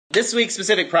This week's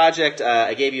specific project,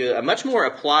 I gave you a much more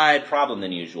applied problem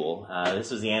than usual. This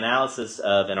was the analysis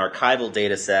of an archival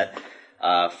data set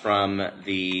from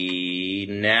the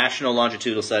National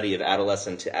Longitudinal Study of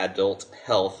Adolescent to Adult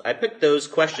Health. I picked those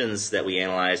questions that we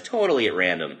analyzed totally at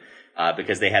random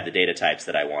because they had the data types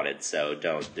that I wanted, so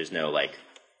there's no like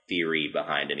theory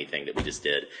behind anything that we just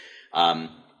did.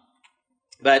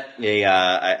 But they,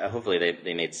 hopefully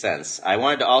they made sense. I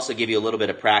wanted to also give you a little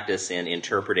bit of practice in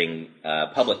interpreting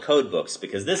public code books,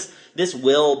 because this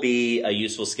will be a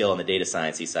useful skill on the data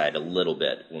sciencey side a little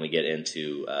bit when we get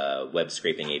into web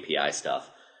scraping API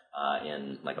stuff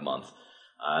in like a month.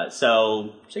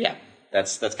 So yeah,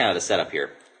 that's kind of the setup here.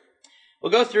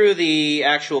 We'll go through the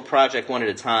actual project one at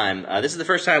a time. This is the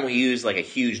first time we use like a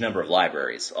huge number of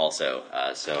libraries also,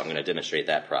 so I'm going to demonstrate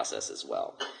that process as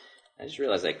well. I just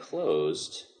realized I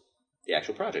closed the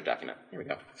actual project document. Here we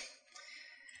go.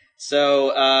 So,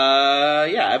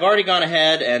 yeah, I've already gone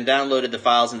ahead and downloaded the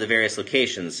files into various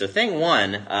locations. So thing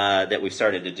one that we've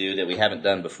started to do that we haven't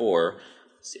done before,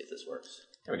 let's see if this works.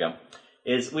 There we go,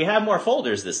 is we have more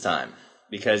folders this time,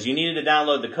 because you needed to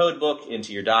download the code book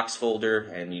into your docs folder,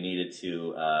 and you needed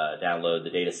to download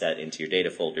the data set into your data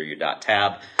folder, your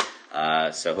 .tab.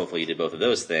 So hopefully you did both of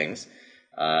those things.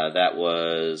 That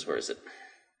was, where is it?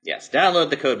 Yes,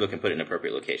 download the codebook and put it in an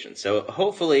appropriate location. So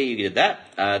hopefully you did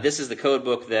that. This is the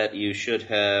codebook that you should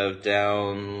have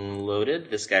downloaded,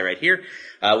 this guy right here,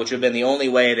 which would have been the only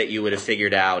way that you would have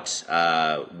figured out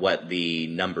what the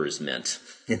numbers meant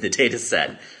in the data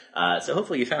set. So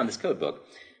hopefully you found this codebook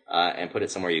and put it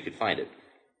somewhere you could find it.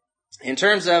 In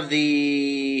terms of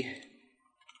the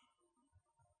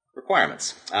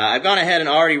requirements, I've gone ahead and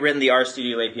already written the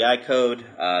RStudio API code,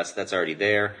 so that's already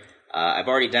there. I've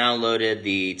already downloaded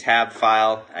the tab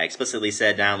file. I explicitly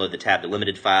said download the tab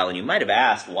delimited file, and you might have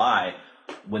asked why,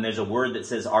 when there's a word that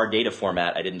says rdata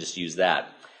format, I didn't just use that.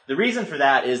 The reason for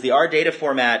that is the rdata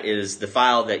format is the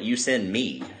file that you send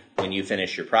me when you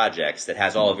finish your projects that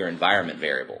has all of your environment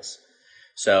variables.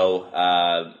 So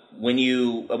what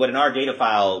an rdata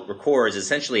file records is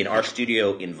essentially an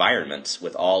RStudio environment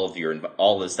with all of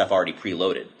the stuff already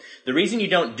preloaded. The reason you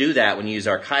don't do that when you use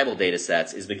archival data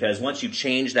sets is because once you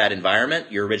change that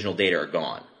environment, your original data are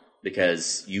gone,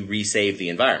 because you resave the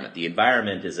environment. The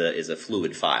environment is a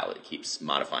fluid file. It keeps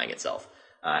modifying itself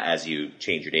as you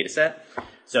change your data set.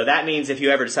 So that means if you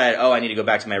ever decided, oh, I need to go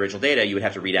back to my original data, you would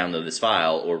have to re-download this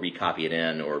file or recopy it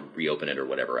in or reopen it or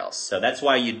whatever else. So that's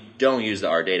why you don't use the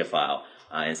rdata file.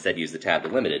 Instead use the tab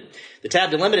delimited. The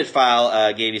tab delimited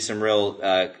file gave you some real,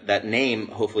 that name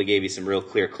hopefully gave you some real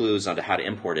clear clues onto how to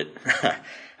import it.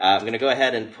 I'm going to go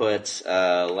ahead and put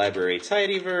library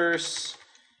tidyverse.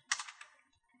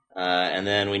 And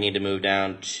then we need to move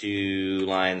down to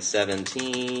line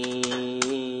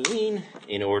 17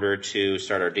 in order to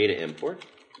start our data import.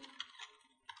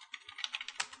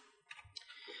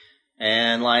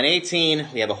 And line 18,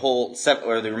 we have a whole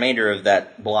or the remainder of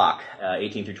that block,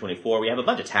 18 through 24. We have a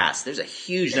bunch of tasks. There's a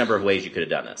huge number of ways you could have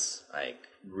done this. Like,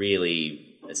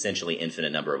 really, essentially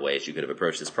infinite number of ways you could have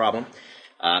approached this problem.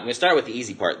 I'm going to start with the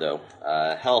easy part, though.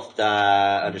 Health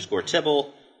underscore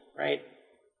tibble, right?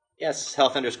 Yes,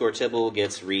 health underscore tibble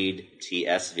gets read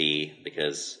TSV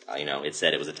because, it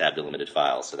said it was a tab delimited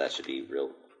file, so that should be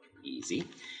real easy.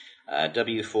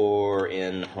 W4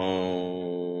 in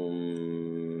home.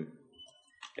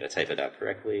 Gotta type it out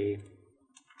correctly.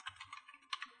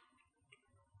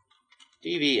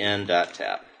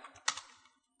 dvn.tab.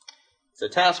 So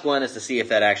task one is to see if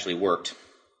that actually worked.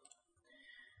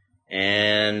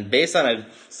 And based on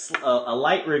a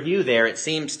light review there, it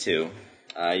seems to.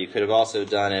 You could have also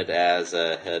done it as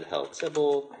a head health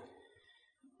tibble.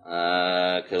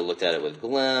 Could have looked at it with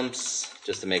glimpse,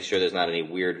 just to make sure there's not any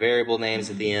weird variable names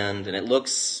at the end. And it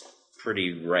looks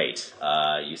pretty right.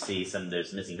 You see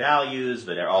there's missing values,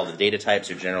 but all the data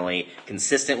types are generally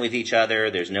consistent with each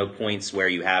other. There's no points where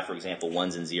you have, for example,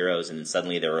 ones and zeros, and then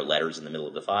suddenly there are letters in the middle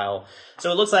of the file.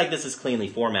 So it looks like this is cleanly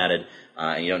formatted,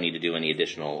 and you don't need to do any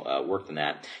additional work than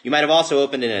that. You might have also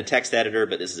opened it in a text editor,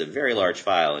 but this is a very large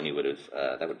file, and that would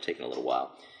have taken a little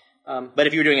while. But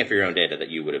if you were doing it for your own data, that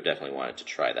you would have definitely wanted to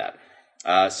try that.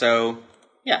 So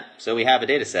we have a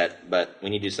data set, but we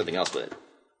need to do something else with it.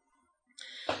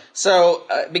 So,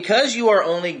 because you are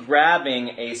only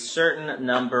grabbing a certain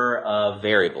number of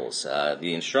variables,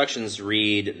 the instructions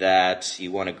read that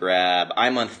you want to grab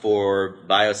iMonth4,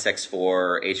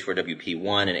 BioSex4,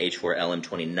 H4WP1, and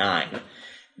H4LM29.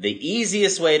 The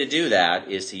easiest way to do that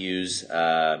is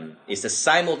to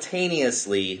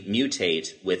simultaneously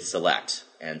mutate with select.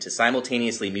 And to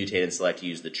simultaneously mutate and select,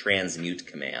 use the transmute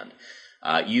command.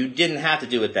 You didn't have to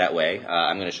do it that way.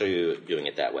 I'm going to show you doing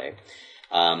it that way.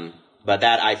 But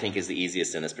that, I think, is the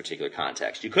easiest in this particular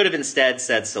context. You could have instead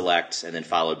said select and then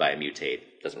followed by a mutate.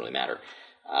 Doesn't really matter.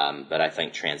 But I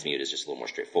think transmute is just a little more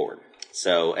straightforward.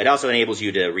 So it also enables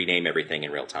you to rename everything in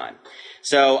real time.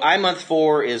 So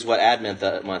imonth4 is what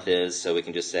admin month is. So we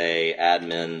can just say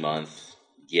admin month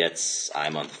gets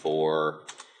imonth4.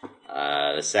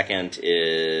 The second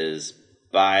is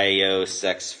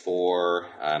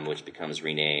biosex4, which becomes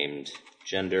renamed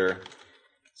gender.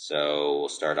 So we'll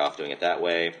start off doing it that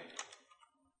way.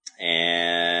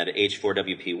 And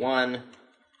H4WP1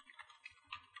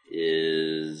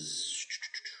 is,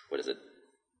 what is it?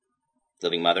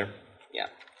 Living mother? Yeah.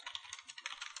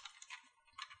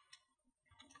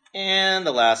 And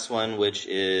the last one, which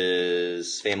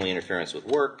is family interference with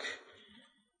work,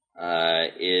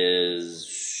 is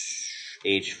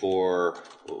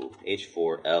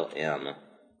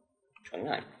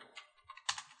H4LM29.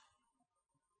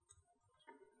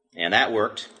 And that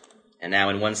worked. And now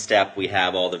in one step, we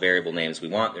have all the variable names we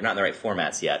want. They're not in the right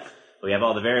formats yet, but we have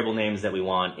all the variable names that we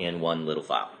want in one little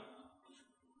file.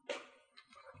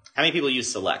 How many people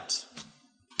use select?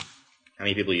 How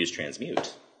many people use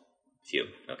transmute? Few.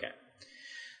 Okay.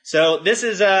 So this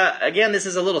is, again, this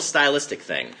is a little stylistic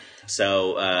thing.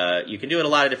 So you can do it a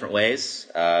lot of different ways,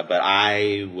 but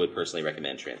I would personally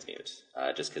recommend transmute,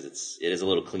 just because it is a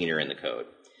little cleaner in the code.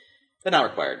 But not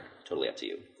required. Totally up to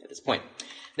you at this point.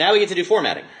 Now we get to do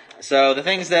formatting. So the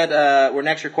things that we're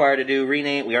next required to do,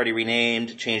 rename, we already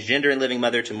renamed, change gender and living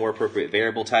mother to more appropriate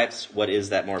variable types. What is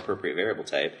that more appropriate variable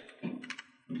type?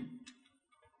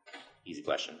 Easy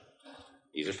question.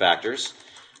 These are factors.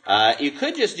 You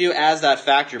could just do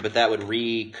as.factor, but that would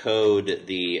recode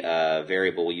the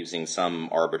variable using some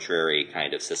arbitrary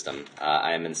kind of system.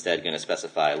 I am instead going to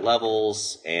specify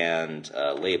levels and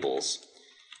labels.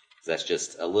 That's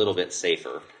just a little bit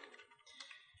safer.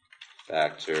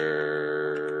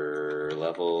 Factor,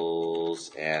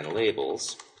 levels, and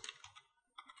labels.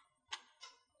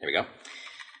 There we go.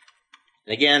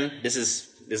 And again, this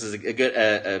is a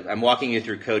good, I'm walking you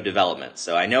through code development.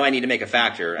 So I know I need to make a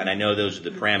factor, and I know those are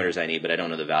the parameters I need, but I don't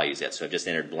know the values yet. So I've just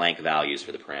entered blank values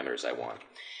for the parameters I want.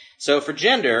 So for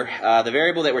gender, the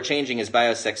variable that we're changing is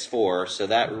biosex4, so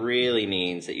that really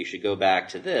means that you should go back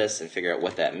to this and figure out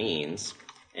what that means.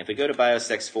 And if we go to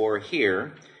biosex4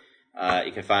 here,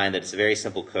 you can find that it's a very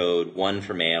simple code, 1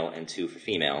 for male and 2 for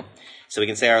female. So we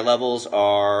can say our levels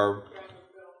are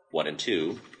 1 and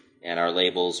 2, and our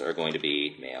labels are going to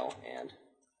be male and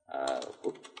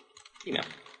female. So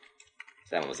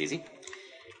that one was easy.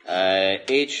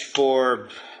 H4,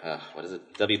 what is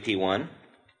it? WP1.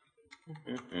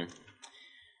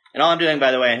 And all I'm doing,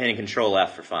 by the way, I'm hitting Control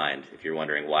F for find, if you're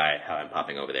wondering how I'm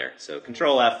popping over there. So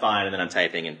Control F, find, and then I'm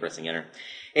typing and pressing enter.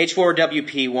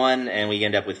 H4WP1, and we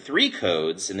end up with 3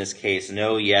 codes, in this case,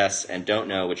 no, yes, and don't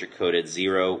know, which are coded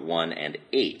 0, 1, and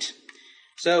 8.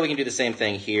 So we can do the same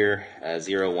thing here,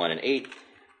 0, 1, and 8,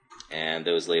 and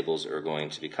those labels are going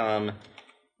to become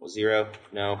 0,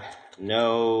 no,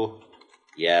 no,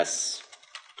 yes,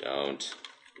 don't,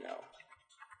 no.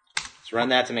 Let's run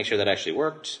that to make sure that actually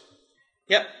worked.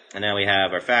 Yep, and now we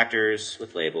have our factors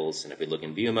with labels, and if we look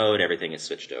in view mode, everything is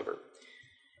switched over.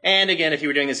 And again, if you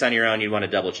were doing this on your own, you'd want to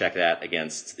double check that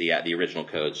against the original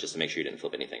codes just to make sure you didn't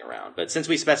flip anything around. But since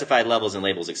we specified levels and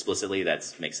labels explicitly,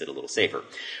 that makes it a little safer.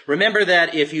 Remember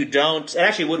that if you don't, it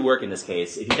actually would work in this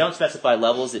case, if you don't specify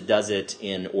levels, it does it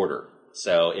in order.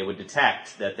 So it would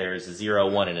detect that there's a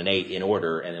 0, 1, and an 8 in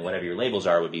order, and then whatever your labels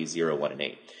are would be 0, 1, and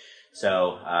 8.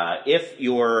 So if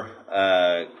your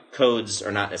codes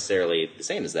are not necessarily the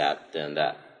same as that, then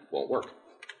that won't work.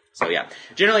 So yeah,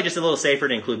 generally just a little safer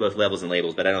to include both levels and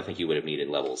labels, but I don't think you would have needed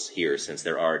levels here since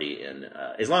they're already in,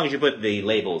 as long as you put the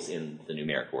labels in the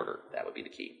numeric order, that would be the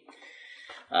key.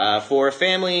 For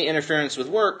family interference with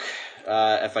work,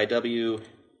 FIW,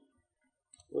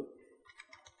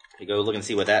 you go look and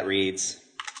see what that reads.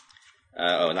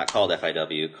 Not called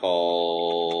FIW,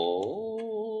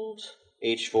 called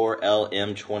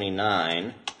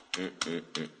H4LM29.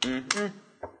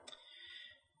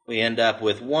 We end up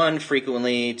with 1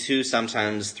 frequently, 2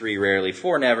 sometimes, 3 rarely,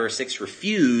 4 never, 6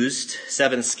 refused,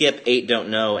 7 skip, 8 don't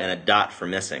know, and a dot for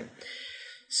missing.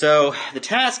 So the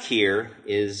task here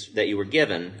is that you were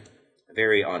given,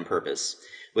 very on purpose,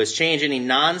 was change any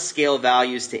non-scale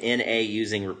values to NA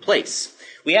using replace.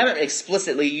 We haven't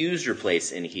explicitly used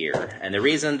replace in here, and the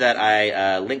reason that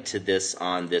I linked to this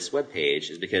on this webpage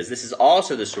is because this is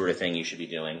also the sort of thing you should be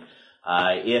doing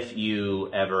if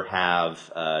you ever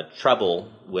have trouble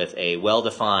with a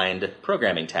well-defined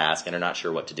programming task and are not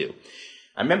sure what to do.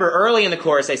 I remember early in the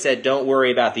course I said, don't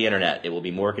worry about the internet. It will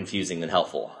be more confusing than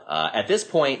helpful. At this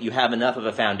point, you have enough of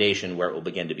a foundation where it will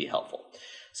begin to be helpful.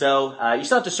 So you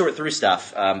still have to sort through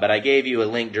stuff, but I gave you a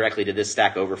link directly to this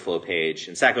Stack Overflow page.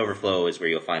 And Stack Overflow is where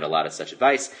you'll find a lot of such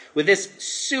advice with this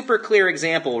super clear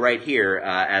example right here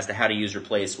as to how to use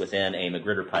replace within a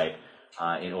Magritter pipe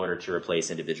in order to replace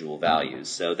individual values.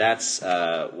 So that's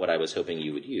what I was hoping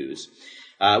you would use.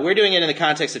 We're doing it in the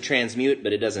context of transmute,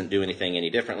 but it doesn't do anything any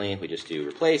differently. We just do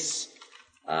replace,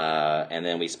 and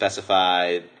then we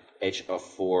specify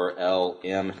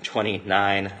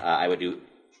H4LM29. I would do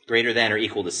greater than or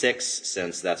equal to 6,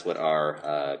 since that's what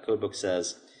our codebook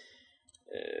says.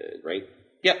 Right?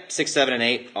 Yep, 6, 7, and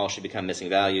 8 all should become missing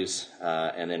values,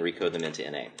 and then recode them into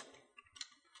NA.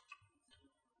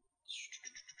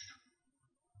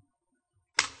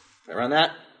 If I run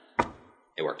that,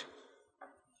 it worked.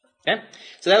 Okay,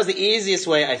 so that was the easiest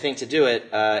way, I think, to do it.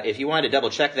 If you wanted to double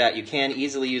check that, you can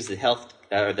easily use the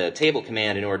the table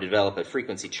command in order to develop a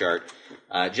frequency chart,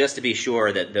 just to be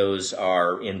sure that those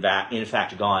are in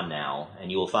fact gone now, and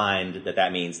you will find that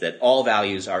that means that all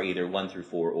values are either 1 through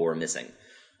 4 or missing,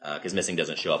 because missing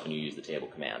doesn't show up when you use the table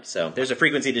command. So there's a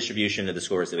frequency distribution of the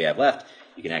scores that we have left.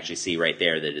 You can actually see right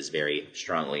there that it is very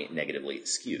strongly negatively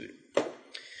skewed.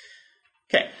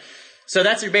 Okay. So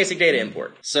that's your basic data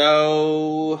import.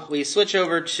 So we switch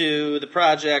over to the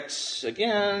project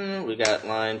again. We've got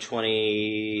line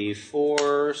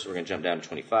 24, so we're going to jump down to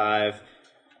 25.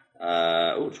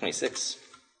 26,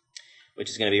 which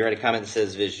is going to be write a comment that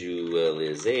says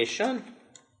visualization.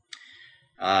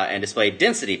 And display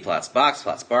density plots, box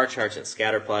plots, bar charts, and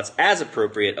scatter plots as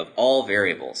appropriate of all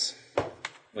variables.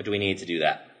 What do we need to do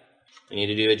that? We need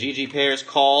to do a ggpairs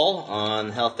call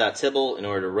on health.tibble in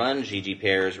order to run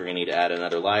ggpairs. We're going to need to add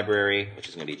another library, which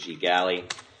is going to be ggalley.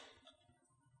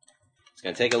 It's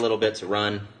going to take a little bit to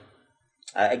run.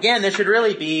 Again, this should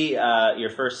really be your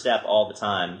first step all the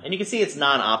time. And you can see it's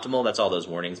non-optimal. That's all those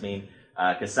warnings mean,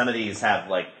 because some of these have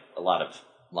like a lot of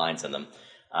lines in them.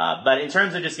 But in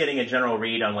terms of just getting a general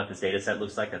read on what this data set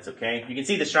looks like, that's okay. You can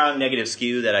see the strong negative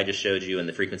skew that I just showed you in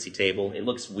the frequency table. It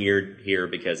looks weird here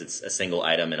because it's a single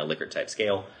item in a Likert type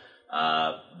scale.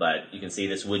 But you can see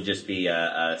this would just be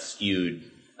a skewed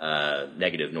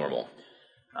negative normal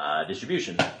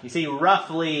distribution. You see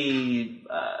roughly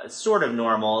sort of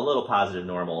normal, a little positive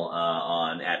normal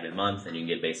on admin month, and you can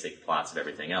get basic plots of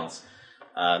everything else.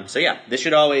 So yeah, this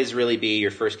should always really be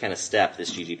your first kind of step,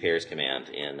 this ggpairs command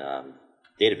in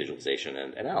data visualization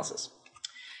and analysis.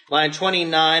 Line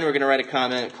 29, we're going to write a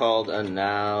comment called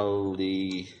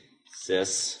analysis.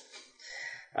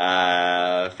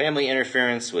 Family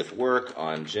interference with work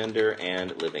on gender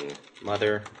and living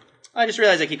mother. I just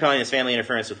realized I keep calling this family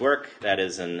interference with work. That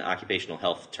is an occupational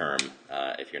health term,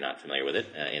 if you're not familiar with it,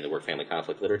 in the work-family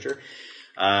conflict literature.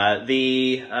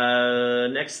 The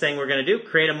next thing we're going to do,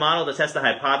 create a model to test the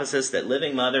hypothesis that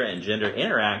living mother and gender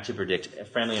interact to predict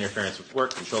family interference with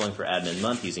work, controlling for admin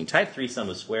month using type 3 sum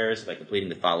of squares by completing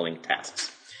the following tasks.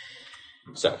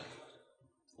 So,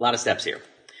 a lot of steps here.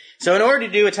 So in order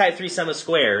to do a type 3 sum of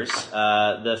squares,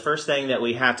 the first thing that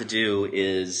we have to do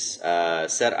is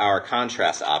set our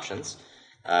contrast options.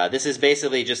 This is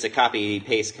basically just a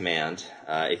copy-paste command.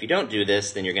 If you don't do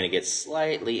this, then you're going to get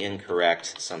slightly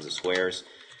incorrect sums of squares.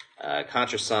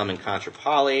 Contra-sum and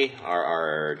contra-poly are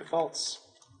our defaults.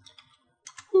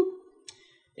 Whoop.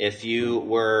 If you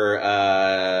were,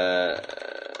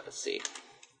 let's see.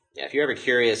 Yeah, if you're ever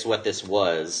curious what this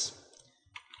was,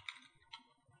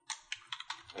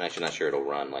 I'm actually not sure it'll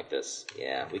run like this.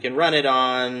 Yeah, we can run it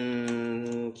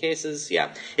on cases.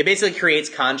 Yeah, it basically creates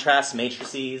contrast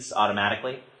matrices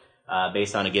automatically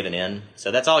based on a given n. So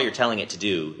that's all you're telling it to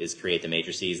do is create the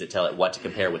matrices that tell it what to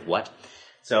compare with what.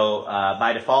 So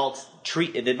by default,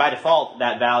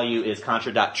 that value is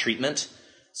contra.treatment.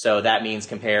 So that means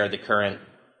compare the current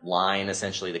line,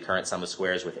 essentially the current sum of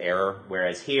squares with error,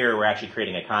 whereas here we're actually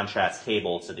creating a contrast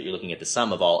table so that you're looking at the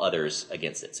sum of all others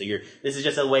against it. So this is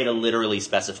just a way to literally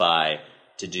specify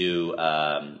to do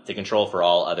to control for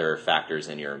all other factors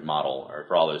in your model, or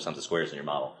for all other sums of squares in your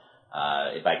model,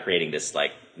 by creating this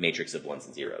like matrix of ones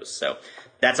and zeros. So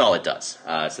that's all it does.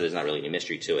 So there's not really any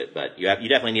mystery to it, but you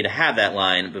definitely need to have that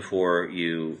line before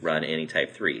you run any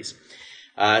type 3s.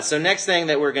 So next thing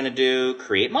that we're going to do,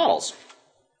 create models.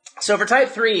 So for type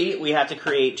 3, we have to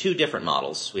create two different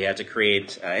models. We have to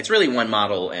create, it's really one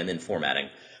model and then formatting.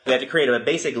 We have to create a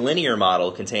basic linear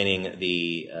model containing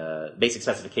the basic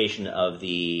specification of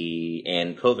the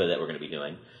ANOVA that we're going to be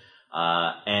doing.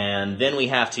 And then we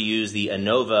have to use the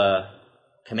ANOVA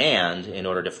command in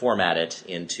order to format it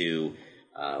into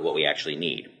what we actually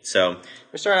need. So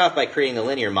we'll start off by creating a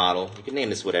linear model. You can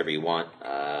name this whatever you want.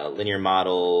 Linear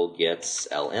model gets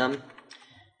LM.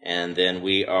 And then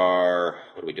we are,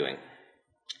 what are we doing?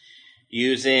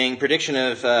 Using prediction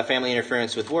of family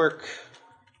interference with work,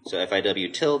 so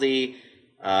FIW tilde,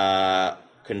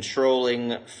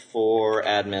 controlling for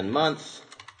admin month,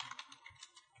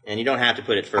 and you don't have to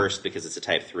put it first because it's a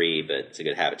type 3, but it's a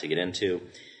good habit to get into.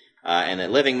 And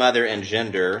then living mother and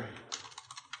gender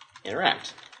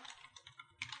interact.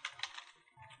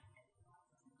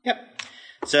 Yep.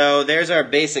 So there's our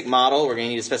basic model. We're going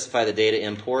to need to specify the data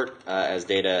import as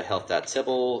data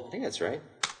health.tibble. I think that's right.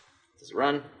 Does it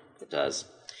run? It does.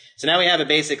 So now we have a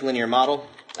basic linear model.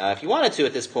 If you wanted to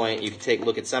at this point, you can take a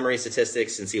look at summary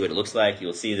statistics and see what it looks like.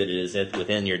 You'll see that it is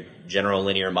within your general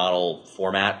linear model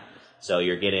format. So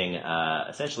you're getting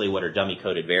essentially what are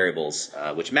dummy-coded variables,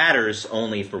 which matters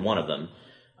only for one of them,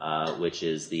 which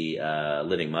is the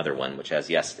living mother one, which has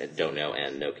yes, don't know,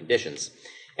 and no conditions.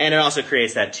 And it also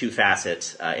creates that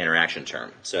two-facet interaction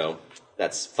term. So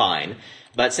that's fine.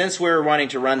 But since we're wanting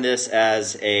to run this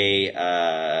as an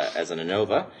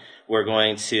ANOVA, we're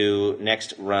going to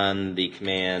next run the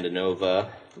command ANOVA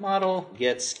model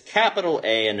gets capital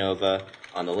A ANOVA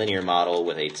on the linear model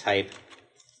with a type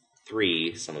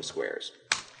 3 sum of squares.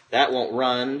 That won't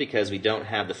run because we don't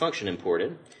have the function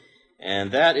imported.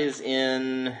 And that is that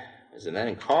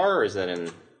in car or is that in, I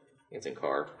think it's in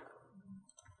car.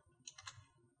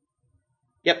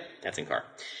 Yep, that's in car.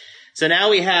 So now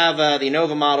we have the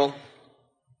ANOVA model.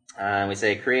 We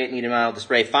say create needed model,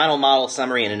 display final model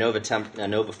summary in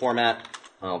ANOVA format.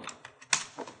 Well,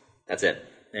 that's it.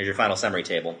 There's your final summary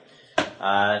table.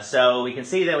 So we can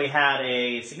see that we had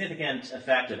a significant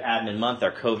effect of admin month,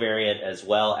 our covariate, as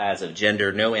well as of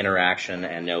gender, no interaction,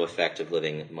 and no effect of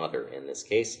living mother in this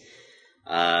case.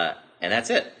 And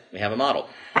that's it. We have a model.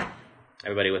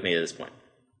 Everybody with me at this point?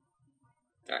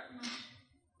 All right.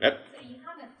 Yep. So you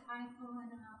have a typo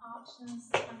and options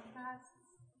contrast.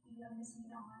 You are missing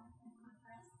the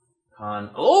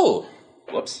contrast. Oh!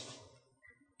 Whoops.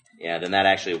 Yeah, then that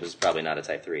actually was probably not a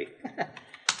type 3.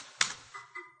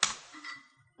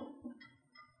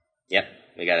 Yep,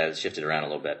 we got to shift it around a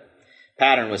little bit.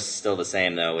 Pattern was still the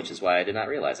same, though, which is why I did not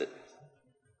realize it.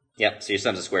 Yep, so your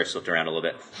sums of squares flipped around a little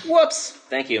bit. Whoops!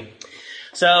 Thank you.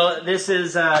 So this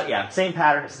is, same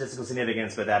pattern, statistical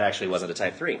significance, but that actually wasn't a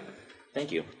type 3.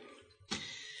 Thank you.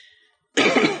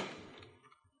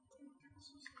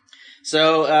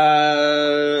 So,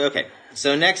 okay.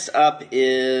 So next up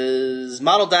is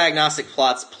model diagnostic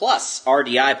plots plus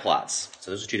RDI plots.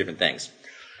 So those are two different things.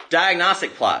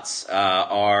 Diagnostic plots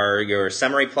are your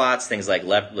summary plots, things like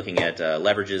looking at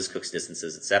leverages, Cook's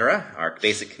distances, etc. Our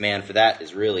basic command for that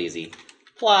is real easy.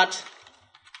 Plot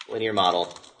linear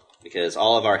model, because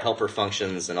all of our helper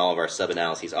functions and all of our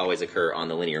sub-analyses always occur on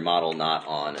the linear model, not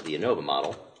on the ANOVA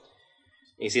model.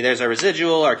 You see there's our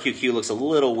residual. Our QQ looks a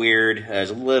little weird. There's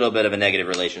a little bit of a negative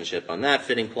relationship on that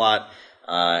fitting plot,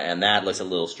 and that looks a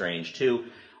little strange too.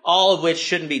 All of which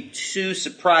shouldn't be too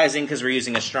surprising because we're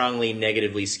using a strongly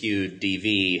negatively skewed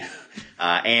DV,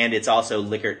 and it's also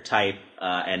Likert type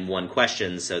and one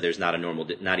question, so there's not a normal,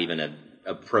 not even a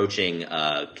approaching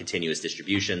continuous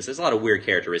distribution. So there's a lot of weird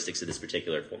characteristics of this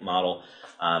particular model,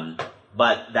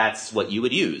 but that's what you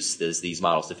would use these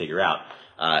models to figure out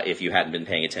if you hadn't been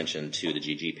paying attention to the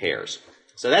GG pairs.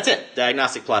 So that's it.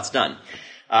 Diagnostic plot's done.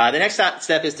 The next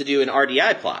step is to do an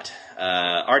RDI plot.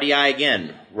 RDI,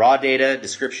 again, raw data,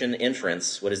 description,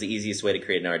 inference. What is the easiest way to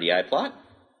create an RDI plot?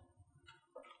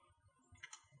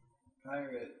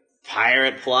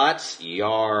 Pirate plot.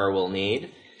 YAR we'll need.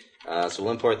 So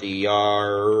we'll import the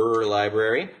YAR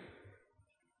library. And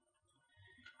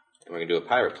we're going to do a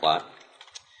pirate plot.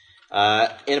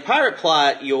 In a pirate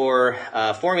plot, your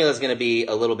formula is going to be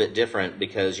a little bit different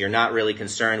because you're not really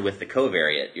concerned with the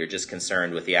covariate. You're just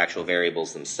concerned with the actual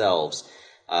variables themselves.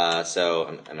 So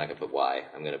I'm not going to put Y.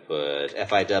 I'm going to put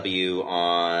FIW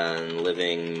on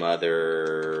living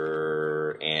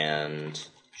mother and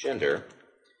gender.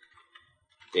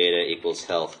 Data equals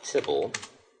health tipple.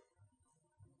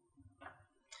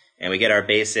 And we get our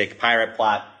basic pirate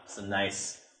plot. Some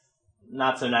nice,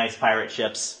 not so nice pirate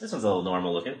ships. This one's a little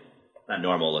normal looking. Not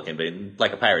normal looking, but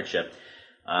like a pirate ship.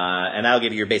 And that'll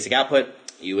give you your basic output.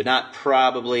 You would not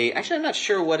probably, actually I'm not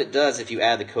sure what it does if you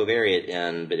add the covariate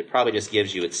in, but it probably just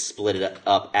gives you, it's split it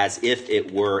up as if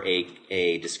it were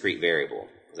a discrete variable.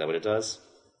 Is that what it does?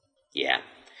 Yeah.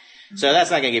 So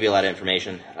that's not going to give you a lot of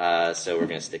information, so we're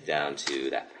going to stick down to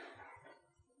that.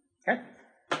 Okay.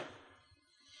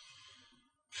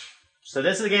 So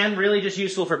this is, again, really just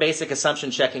useful for basic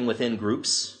assumption checking within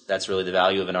groups. That's really the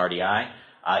value of an RDI.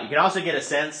 You can also get a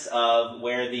sense of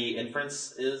where the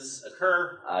inferences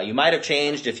occur. You might have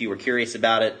changed, if you were curious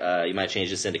about it, you might change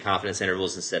this into confidence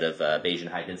intervals instead of Bayesian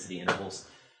high-density intervals.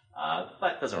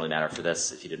 But it doesn't really matter for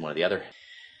this if you did one or the other.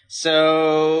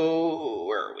 So,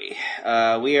 where are we?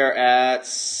 We are at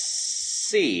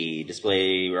C,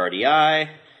 display RDI,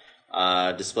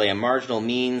 display a marginal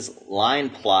means line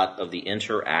plot of the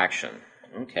interaction.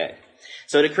 Okay.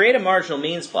 So to create a marginal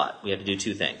means plot, we have to do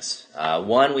two things.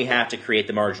 One, we have to create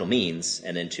the marginal means,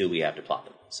 and then two, we have to plot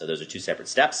them. So those are two separate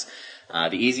steps.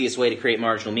 The easiest way to create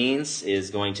marginal means is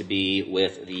going to be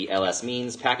with the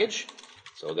ls-means package.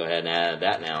 So we'll go ahead and add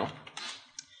that now.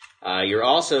 You're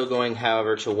also going,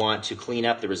 however, to want to clean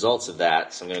up the results of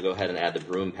that. So I'm going to go ahead and add the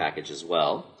broom package as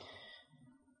well,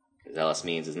 because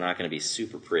ls-means is not going to be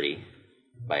super pretty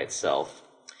by itself.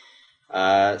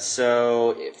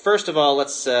 So first of all,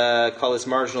 let's call this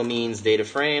marginal means data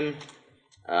frame,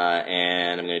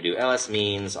 and I'm going to do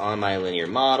ls-means on my linear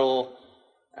model,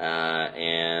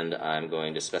 and I'm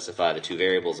going to specify the two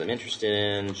variables I'm interested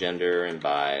in, gender and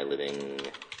by living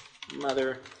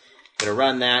mother. I'm going to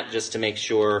run that just to make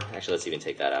sure, actually let's even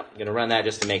take that out. I'm going to run that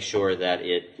just to make sure that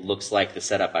it looks like the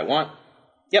setup I want.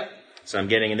 Yep, so I'm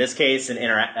getting, in this case, an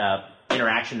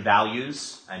interaction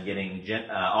values. I'm getting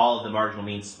all of the marginal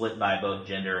means split by both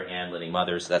gender and living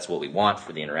mother, so that's what we want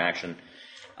for the interaction.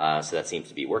 So that seems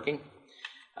to be working.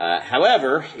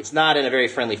 However, it's not in a very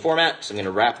friendly format, so I'm going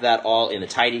to wrap that all in the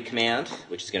tidy command,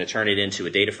 which is going to turn it into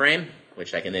a data frame,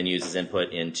 which I can then use as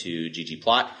input into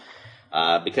ggplot.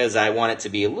 Because I want it to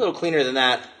be a little cleaner than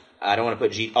that, I don't want to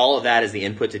put all of that as the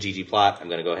input to ggplot. I'm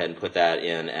going to go ahead and put that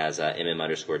in as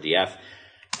mm_df,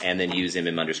 and then use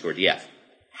mm_df.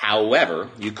 However,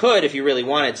 you could, if you really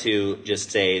wanted to,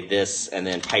 just say this and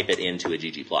then pipe it into a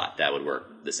ggplot. That would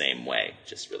work the same way,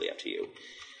 just really up to you.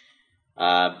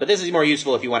 But this is more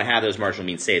useful if you want to have those marginal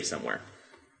means saved somewhere.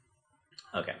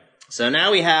 Okay, so now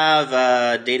we have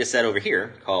a data set over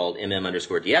here called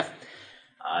mm_df.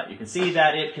 You can see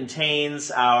that it contains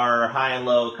our high and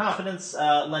low confidence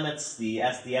limits, the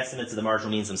estimates of the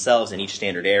marginal means themselves and each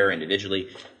standard error individually,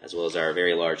 as well as our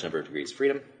very large number of degrees of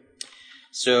freedom.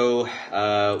 So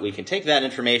we can take that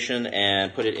information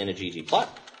and put it in a ggplot.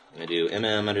 I'm going to do mm_df,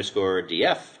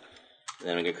 and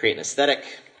then I'm going to create an aesthetic.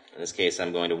 In this case,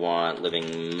 I'm going to want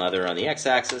living mother on the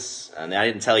x-axis. And I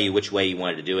didn't tell you which way you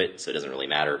wanted to do it, so it doesn't really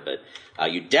matter. But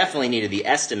you definitely needed the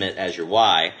estimate as your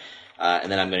y.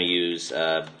 And then I'm going to use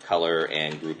color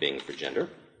and grouping for gender.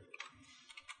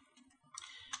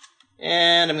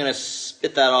 And I'm going to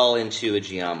spit that all into a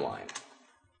geom line.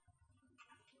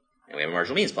 And we have a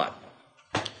marginal means plot.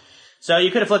 So you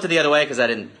could have flipped it the other way because I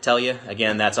didn't tell you.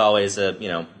 Again, that's always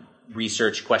a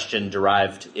research question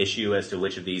derived issue as to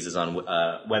which of these is on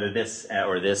whether this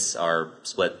or this are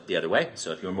split the other way.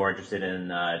 So if you were more interested in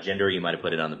gender, you might have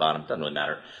put it on the bottom. Doesn't really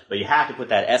matter. But you have to put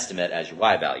that estimate as your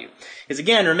y value. Because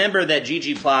again, remember that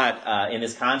ggplot in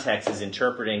this context is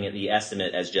interpreting the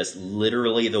estimate as just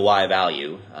literally the y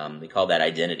value. We called that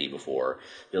identity before.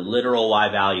 The literal y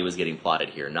value is getting plotted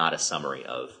here, not a summary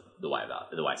of the y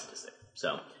value, the y statistic.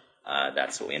 So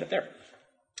that's what we end up there.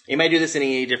 You might do this in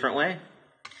any different way.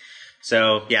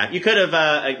 So, yeah, you could have,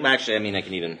 actually, I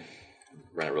can even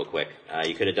run it real quick.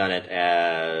 You could have done it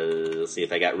as, let's see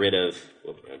if I got rid of,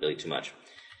 really too much.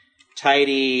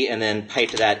 Tidy, and then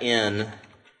pipe that in,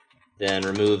 then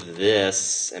remove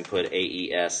this and put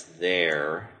AES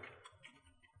there.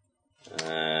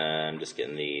 I'm just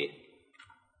getting the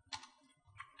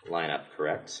lineup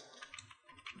correct.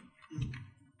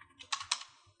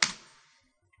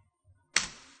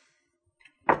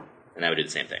 And I would do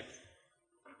the same thing.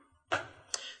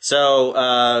 So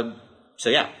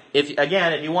yeah. If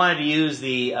you wanted to use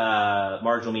the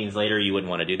marginal means later, you wouldn't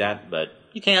want to do that, but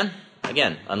you can.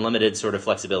 Again, unlimited sort of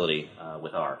flexibility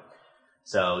with R.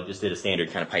 So just did a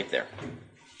standard kind of pipe there.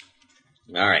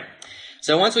 All right.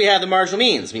 So once we have the marginal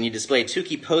means, we need to display two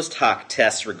key post hoc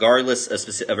tests regardless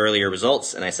of earlier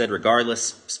results. And I said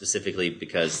regardless specifically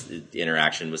because the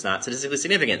interaction was not statistically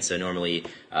significant. So normally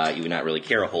you would not really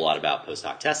care a whole lot about post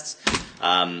hoc tests,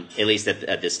 at least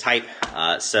at this type.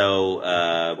 So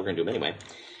we're going to do them anyway.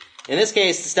 In this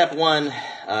case, step one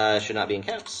should not be in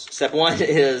caps. Step one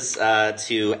is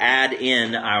to add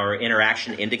in our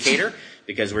interaction indicator.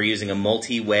 Because we're using a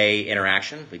multi-way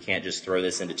interaction. We can't just throw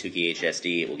this into 2key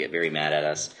HSD. It will get very mad at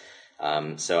us.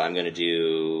 So I'm going to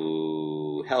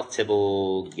do health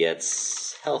tibble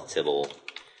gets health tibble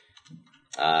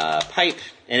pipe.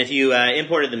 And if you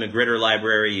imported the McGritter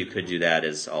library, you could do that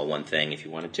as all one thing if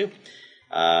you wanted to.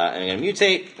 I'm going to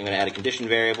mutate. I'm going to add a condition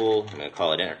variable. I'm going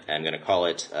to call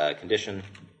it condition.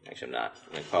 Actually, I'm not.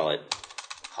 I'm going to call it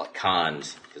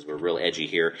cond because we're real edgy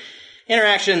here.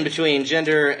 Interaction between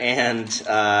gender and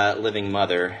living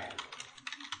mother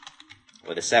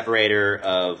with a separator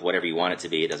of whatever you want it to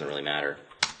be. It doesn't really matter.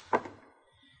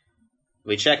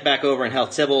 We check back over in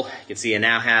health tibble. You can see I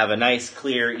now have a nice,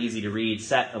 clear, easy to read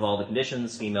set of all the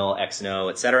conditions, female, X, no,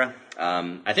 etc.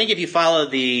 I think if you followed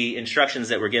the instructions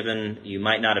that were given, you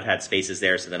might not have had spaces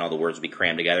there, so then all the words would be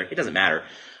crammed together. It doesn't matter.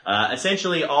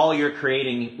 Essentially, all you're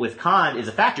creating with cond is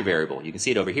a factor variable. You can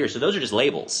see it over here. So those are just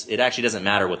labels. It actually doesn't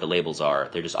matter what the labels are.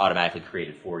 They're just automatically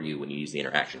created for you when you use the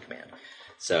interaction command.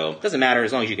 So it doesn't matter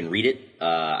as long as you can read it.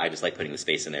 I just like putting the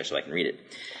space in there so I can read it.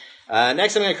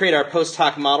 Next, I'm going to create our post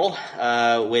hoc model,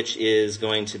 which is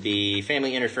going to be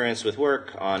family interference with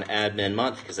work on admin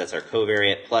month, because that's our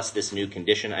covariate, plus this new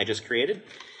condition I just created.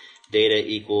 Data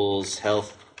equals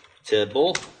health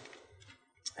tibble.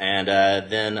 And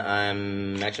then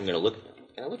I'm going to look,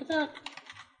 can I look at that?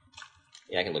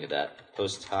 Yeah, I can look at that.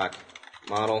 Post hoc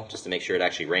model, just to make sure it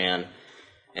actually ran.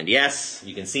 And yes,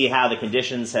 you can see how the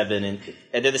conditions have been,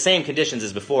 they're the same conditions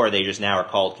as before, they just now are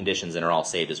called conditions and are all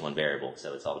saved as one variable,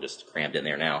 so it's all just crammed in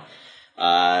there now.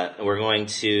 We're going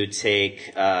to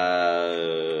take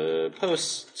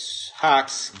post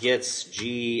hocs gets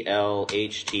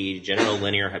GLHT, general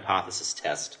linear hypothesis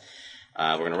test.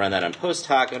 We're going to run that on post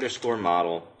hoc underscore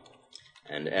model,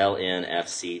 and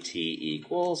LNFCT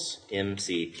equals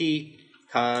MCP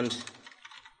cond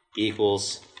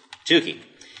equals Tukey.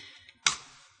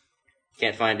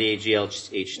 Can't find the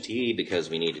GLHT because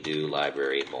we need to do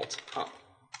library multi-comp.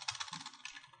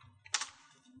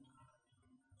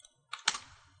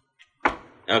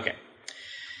 Okay.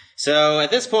 So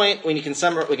at this point, we can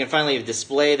finally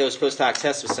display those post hoc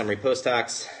tests with summary post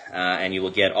hocs, and you will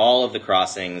get all of the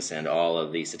crossings and all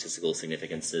of the statistical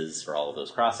significances for all of those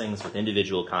crossings with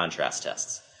individual contrast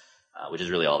tests, which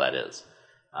is really all that is.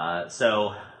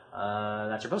 So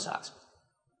that's your post hocs.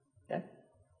 Okay.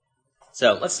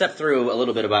 So let's step through a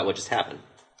little bit about what just happened.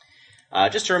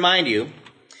 Just to remind you,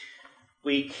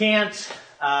 we can't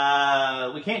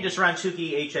just run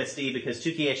Tukey HSD because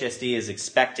Tukey HSD is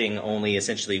expecting only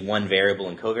essentially one variable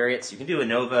in covariates. You can do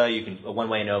ANOVA, a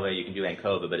one-way ANOVA, you can do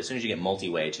ANCOVA, but as soon as you get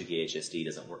multi-way, Tukey HSD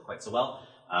doesn't work quite so well.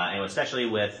 And especially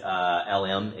with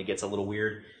LM, it gets a little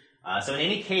weird. So in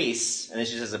any case, and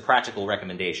this is just a practical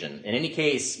recommendation, in any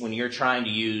case, when you're trying to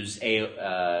use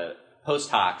post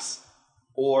hocs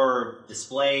or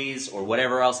displays or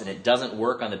whatever else, and it doesn't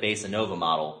work on the base ANOVA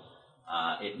model,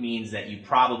 it means that you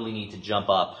probably need to jump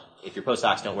up. If your post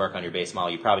hocs don't work on your base model,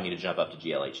 you probably need to jump up to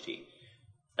GLHT.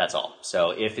 That's all.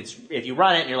 So if you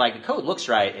run it and you're like, the code looks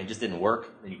right and it just didn't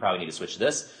work, then you probably need to switch to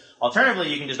this. Alternatively,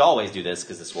 you can just always do this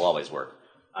because this will always work.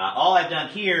 All I've done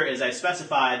here is I've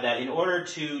specified that in order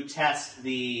to test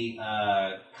the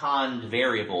cond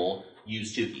variable,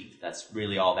 use Tukey. That's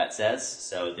really all that says.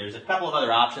 So there's a couple of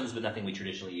other options, but nothing we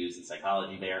traditionally use in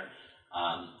psychology there.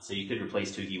 So you could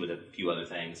replace Tukey with a few other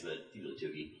things, but usually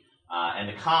Tukey. And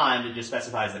the cond, it just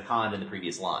specifies the cond in the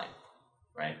previous line,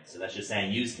 right? So that's just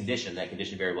saying use condition, that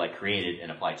condition variable I created,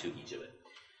 and apply Tukey to it.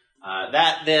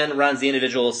 That then runs the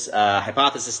individual's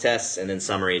hypothesis tests, and then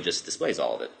summary just displays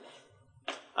all of it.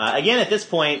 Again, at this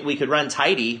point, we could run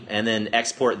tidy and then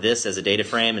export this as a data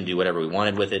frame and do whatever we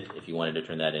wanted with it. If you wanted to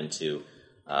turn that into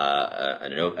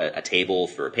a table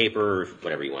for a paper, or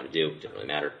whatever you want to do, it didn't really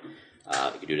matter.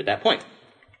 You could do it at that point.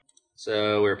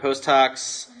 So we're post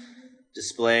hocs,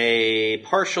 display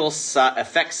partial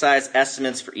effect size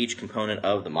estimates for each component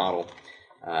of the model.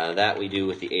 That we do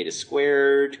with the eta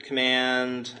squared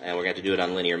command, and we're going to have to do it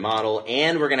on linear model,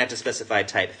 and we're going to have to specify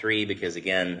type 3 because,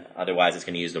 again, otherwise it's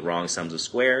going to use the wrong sums of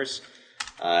squares.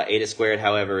 Eta squared,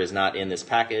 however, is not in this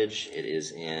package. It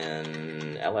is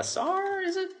in LSR,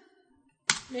 is it?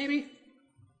 Maybe?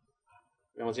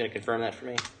 No one's going to confirm that for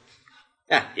me?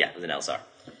 Yeah, it was in LSR.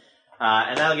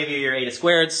 And that'll give you your eta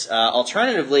squareds.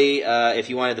 Alternatively, if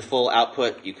you wanted the full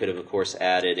output, you could have, of course,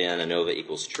 added in ANOVA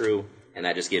equals true. And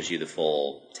that just gives you the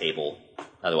full table.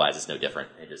 Otherwise, it's no different.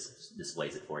 It just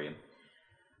displays it for you.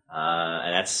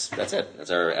 And that's it.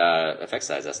 That's our effect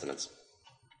size estimates.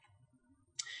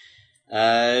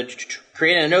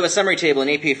 Create an ANOVA summary table in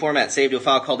APA format saved to a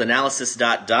file called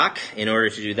analysis.doc. In order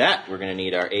to do that, we're going to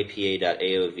need our apa.aov.table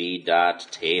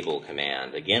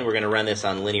command. Again, we're going to run this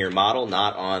on linear model,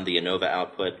 not on the ANOVA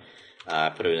output.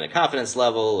 Put it in a confidence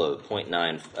level of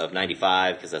 0.9 of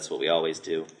 95, because that's what we always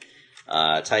do.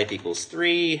 Type equals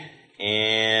 3,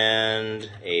 and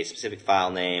a specific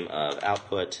file name of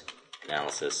output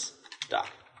analysis doc.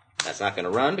 That's not going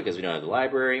to run because we don't have the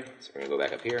library, so we're going to go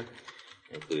back up here,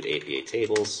 include APA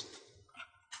tables,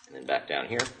 and then back down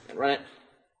here and run it.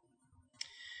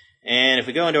 And if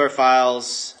we go into our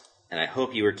files, and I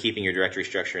hope you are keeping your directory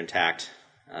structure intact,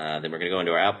 then we're going to go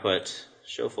into our output,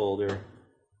 show folder,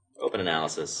 open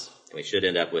analysis, and we should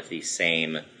end up with the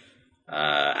same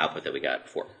output that we got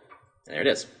before. And there it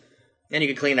is. And you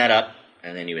can clean that up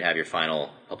and then you would have your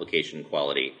final publication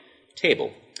quality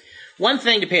table. One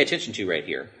thing to pay attention to right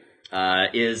here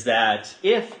is that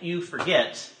if you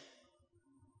forget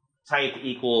type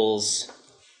equals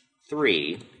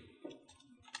 3,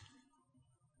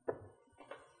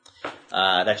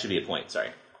 that should be a point,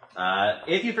 sorry.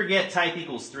 If you forget type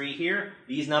equals 3 here,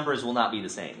 these numbers will not be the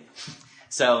same.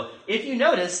 So if you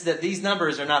notice that these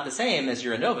numbers are not the same as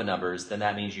your ANOVA numbers, then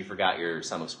that means you forgot your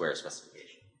sum of squares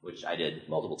specification, which I did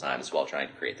multiple times while trying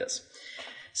to create this.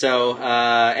 So,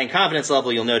 and confidence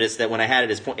level, you'll notice that when I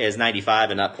had it as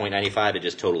 95 and not 0.95, it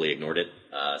just totally ignored it.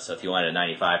 So if you wanted a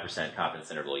 95% confidence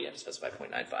interval, you have to specify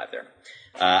 0.95 there.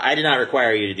 I did not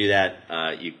require you to do that.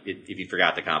 If you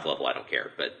forgot the conf level, I don't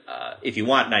care. But if you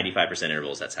want 95%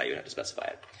 intervals, that's how you have to specify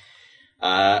it.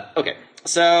 Okay,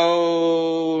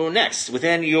 so next,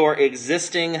 within your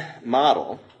existing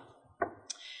model,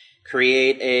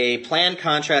 create a planned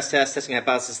contrast test testing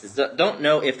hypothesis that don't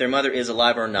know if their mother is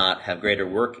alive or not have greater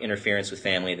work interference with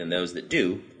family than those that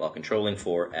do, while controlling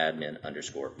for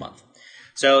admin_month.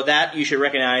 So that you should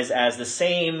recognize as the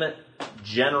same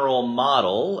general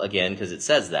model, again, because it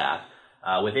says that,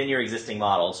 within your existing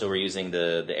model. So we're using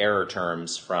the error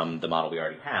terms from the model we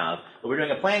already have. But we're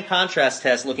doing a planned contrast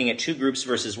test looking at 2 groups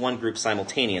versus 1 group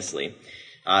simultaneously.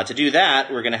 To do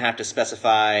that, we're going to have to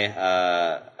specify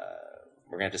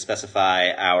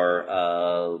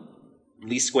our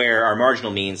least square, our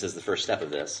marginal means as the first step of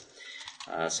this.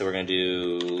 So we're going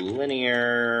to do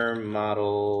linear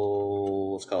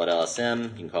model, let's call it LSM. You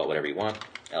can call it whatever you want.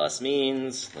 LS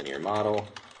means linear model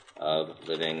of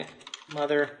living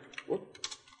mother. Whoop.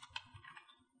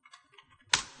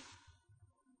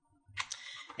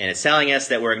 And it's telling us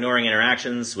that we're ignoring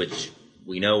interactions, which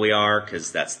we know we are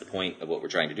because that's the point of what we're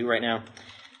trying to do right now.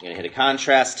 I'm going to hit a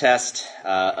contrast test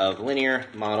of linear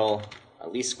model,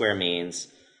 least square means,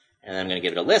 and then I'm going to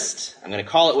give it a list. I'm going to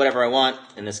call it whatever I want.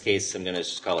 In this case, I'm going to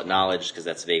just call it knowledge because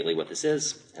that's vaguely what this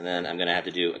is. And then I'm going to have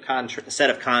to do a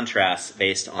set of contrasts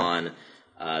based on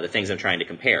the things I'm trying to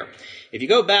compare. If you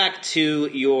go back to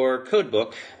your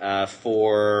codebook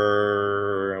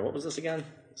for, what was this again?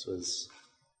 This was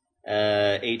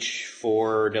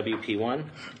H4WP1.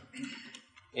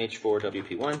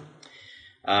 H4WP1.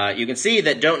 You can see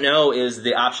that don't know is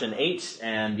the option 8,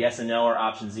 and yes and no are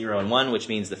options 0 and 1, which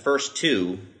means the first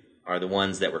 2 are the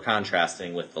ones that we're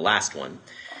contrasting with the last one.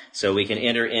 So we can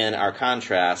enter in our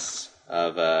contrasts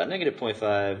of negative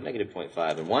 0.5, negative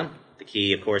 0.5, and 1. The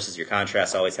key, of course, is your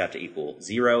contrasts always have to equal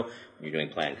 0 when you're doing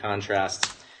planned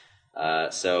contrasts.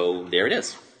 So there it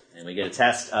is. And we get a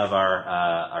test of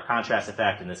our contrast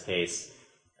effect, in this case,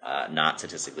 not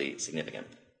statistically significant.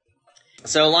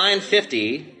 So line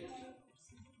 50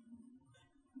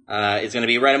 is going to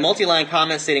be write a multi-line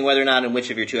comment stating whether or not and which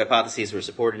of your 2 hypotheses were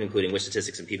supported, including which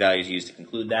statistics and p-values used to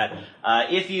conclude that.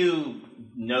 If you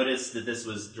noticed that this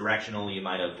was directional, you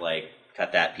might have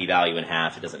cut that p-value in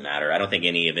half. It doesn't matter. I don't think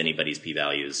anybody's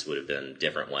p-values would have been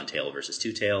different, one-tailed versus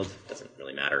two-tailed. It doesn't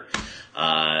really matter.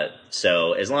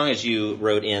 So as long as you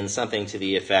wrote in something to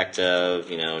the effect of,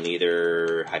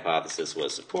 neither hypothesis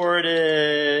was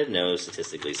supported, no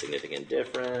statistically significant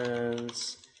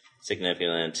difference,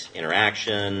 significant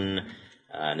interaction,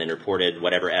 and then reported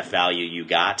whatever f value you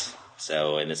got.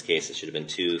 So in this case, it should have been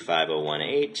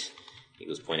 25018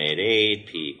 equals 0.88,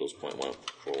 p equals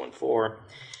 0.1414,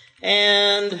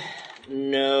 and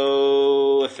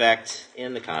no effect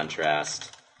in the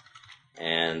contrast.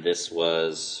 And this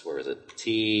was, where is it?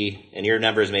 T, and your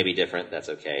numbers may be different, that's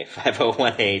okay.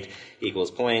 5018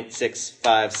 equals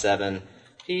 0.657,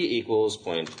 p equals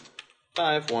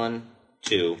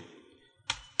 0.512,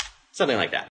 something like that.